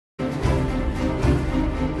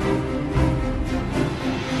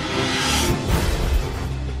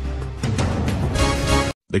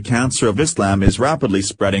The cancer of Islam is rapidly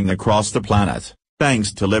spreading across the planet,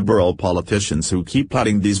 thanks to liberal politicians who keep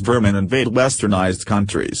letting these vermin invade westernized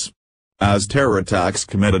countries. As terror attacks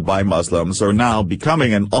committed by Muslims are now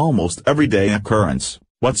becoming an almost everyday occurrence,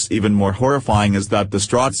 what's even more horrifying is that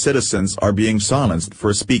distraught citizens are being silenced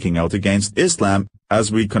for speaking out against Islam,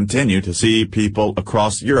 as we continue to see people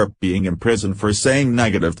across Europe being imprisoned for saying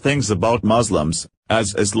negative things about Muslims,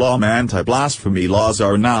 as Islam anti-blasphemy laws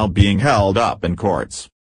are now being held up in courts.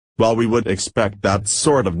 While we would expect that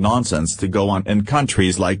sort of nonsense to go on in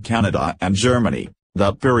countries like Canada and Germany,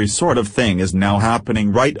 that very sort of thing is now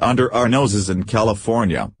happening right under our noses in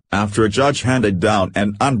California, after a judge handed down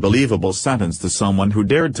an unbelievable sentence to someone who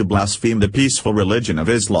dared to blaspheme the peaceful religion of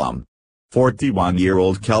Islam.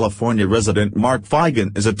 41-year-old California resident Mark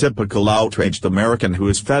Feigin is a typical outraged American who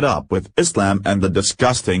is fed up with Islam and the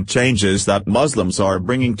disgusting changes that Muslims are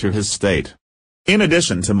bringing to his state. In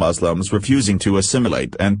addition to Muslims refusing to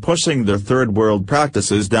assimilate and pushing their third world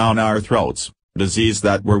practices down our throats, diseases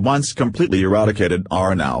that were once completely eradicated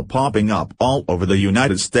are now popping up all over the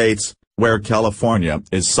United States, where California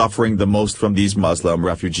is suffering the most from these Muslim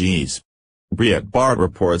refugees. Breitbart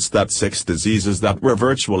reports that 6 diseases that were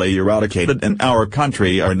virtually eradicated in our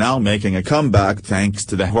country are now making a comeback thanks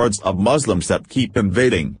to the hordes of Muslims that keep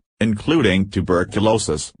invading, including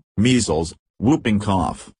tuberculosis, measles, whooping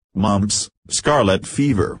cough, mumps, scarlet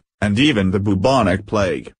fever, and even the bubonic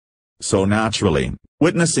plague. So naturally,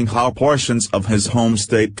 witnessing how portions of his home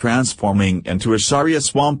state transforming into a Sharia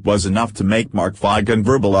swamp was enough to make Mark Feigin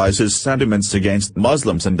verbalize his sentiments against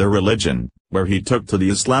Muslims and their religion, where he took to the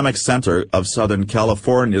Islamic Center of Southern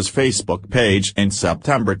California's Facebook page in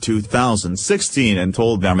September 2016 and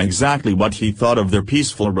told them exactly what he thought of their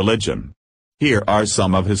peaceful religion. Here are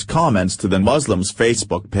some of his comments to the Muslims'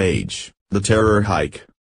 Facebook page. The terror hike.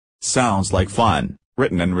 Sounds like fun,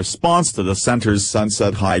 written in response to the center's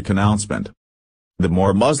sunset hike announcement. The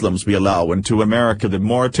more Muslims we allow into America, the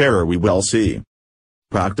more terror we will see.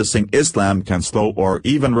 Practicing Islam can slow or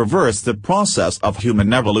even reverse the process of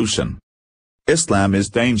human evolution. Islam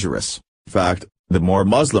is dangerous. In fact, the more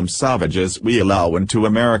Muslim savages we allow into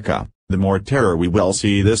America, the more terror we will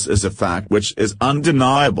see. This is a fact which is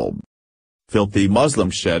undeniable. Filthy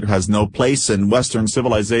Muslim shit has no place in Western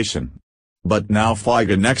civilization. But now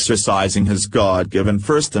Feigin, exercising his God-given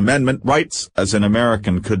First Amendment rights as an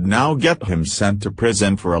American, could now get him sent to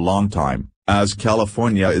prison for a long time, as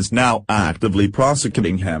California is now actively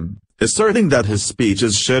prosecuting him, asserting that his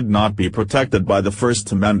speeches should not be protected by the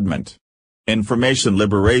First Amendment. Information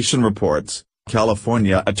Liberation reports,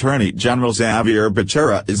 California Attorney General Xavier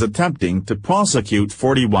Becerra is attempting to prosecute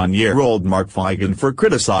 41-year-old Mark Feigin for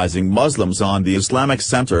criticizing Muslims on the Islamic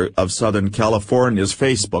Center of Southern California's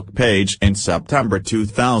Facebook page in September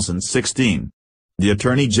 2016. The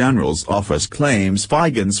Attorney General's office claims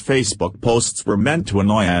Feigin's Facebook posts were meant to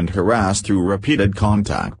annoy and harass through repeated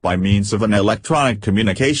contact by means of an electronic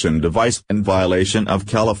communication device in violation of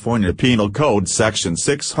California Penal Code Section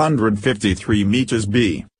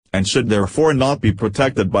 653(b), and should therefore not be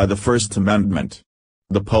protected by the First Amendment.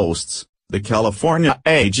 The posts, the California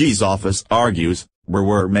AG's office argues,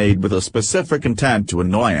 were made with a specific intent to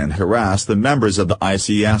annoy and harass the members of the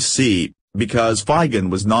ICSC, because Feigin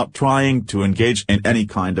was not trying to engage in any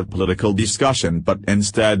kind of political discussion but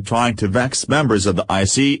instead trying to vex members of the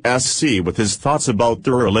ICSC with his thoughts about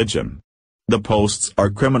their religion. The posts are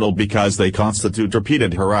criminal because they constitute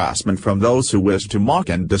repeated harassment from those who wish to mock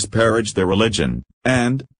and disparage their religion,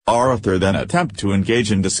 and, rather than attempt to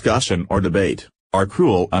engage in discussion or debate, are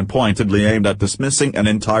cruel and pointedly aimed at dismissing an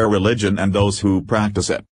entire religion and those who practice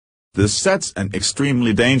it. This sets an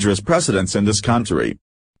extremely dangerous precedent in this country.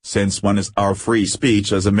 Since when is our free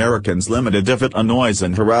speech as Americans limited if it annoys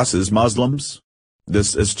and harasses Muslims?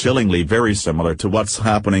 This is chillingly very similar to what's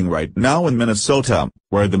happening right now in Minnesota,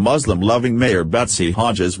 where the Muslim-loving Mayor Betsy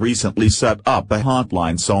Hodges recently set up a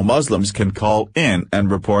hotline so Muslims can call in and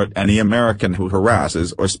report any American who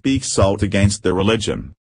harasses or speaks out against their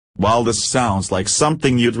religion. While this sounds like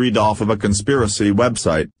something you'd read off of a conspiracy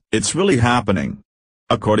website, it's really happening.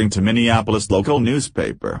 According to Minneapolis local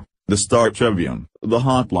newspaper, the Star-Tribune, the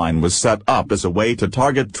hotline was set up as a way to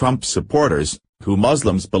target Trump supporters, who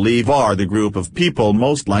Muslims believe are the group of people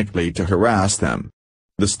most likely to harass them.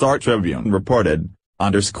 The Star-Tribune reported,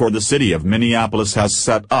 the city of Minneapolis has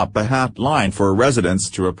set up a hotline for residents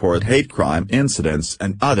to report hate crime incidents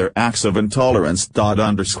and other acts of intolerance.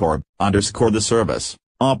 The service,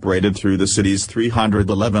 operated through the city's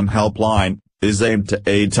 311 helpline, is aimed to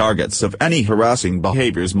aid targets of any harassing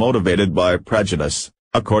behaviors motivated by prejudice,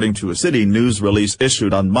 According to a city news release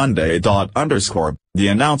issued on Monday. The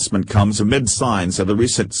announcement comes amid signs of the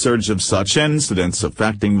recent surge of such incidents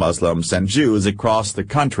affecting Muslims and Jews across the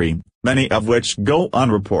country, many of which go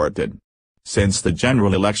unreported. Since the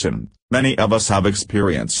general election, many of us have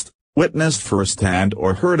experienced, witnessed firsthand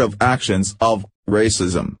or heard of actions of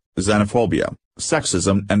racism, xenophobia,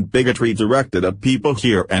 sexism and bigotry directed at people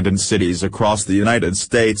here and in cities across the United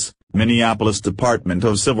States, Minneapolis Department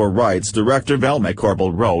of Civil Rights Director Velma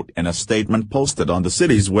Corbel wrote in a statement posted on the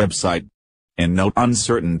city's website. In no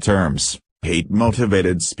uncertain terms,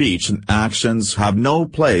 hate-motivated speech and actions have no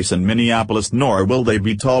place in Minneapolis nor will they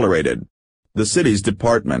be tolerated. The city's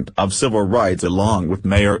Department of Civil Rights along with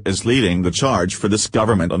Mayor is leading the charge for this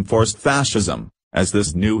government-enforced fascism, as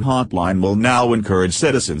this new hotline will now encourage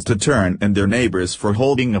citizens to turn in their neighbors for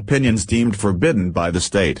holding opinions deemed forbidden by the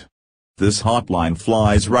state. This hotline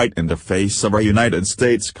flies right in the face of our United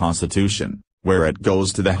States Constitution, where it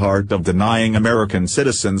goes to the heart of denying American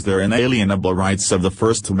citizens their inalienable rights of the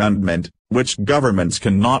First Amendment, which governments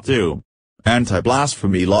cannot do.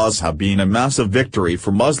 Anti-blasphemy laws have been a massive victory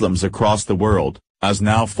for Muslims across the world, as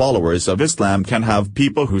now followers of Islam can have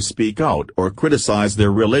people who speak out or criticize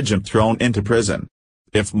their religion thrown into prison.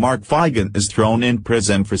 If Mark Feigen is thrown in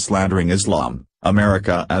prison for slandering Islam,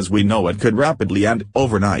 America as we know it could rapidly end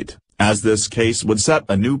overnight, as this case would set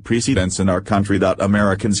a new precedence in our country that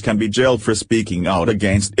Americans can be jailed for speaking out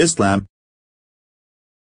against Islam,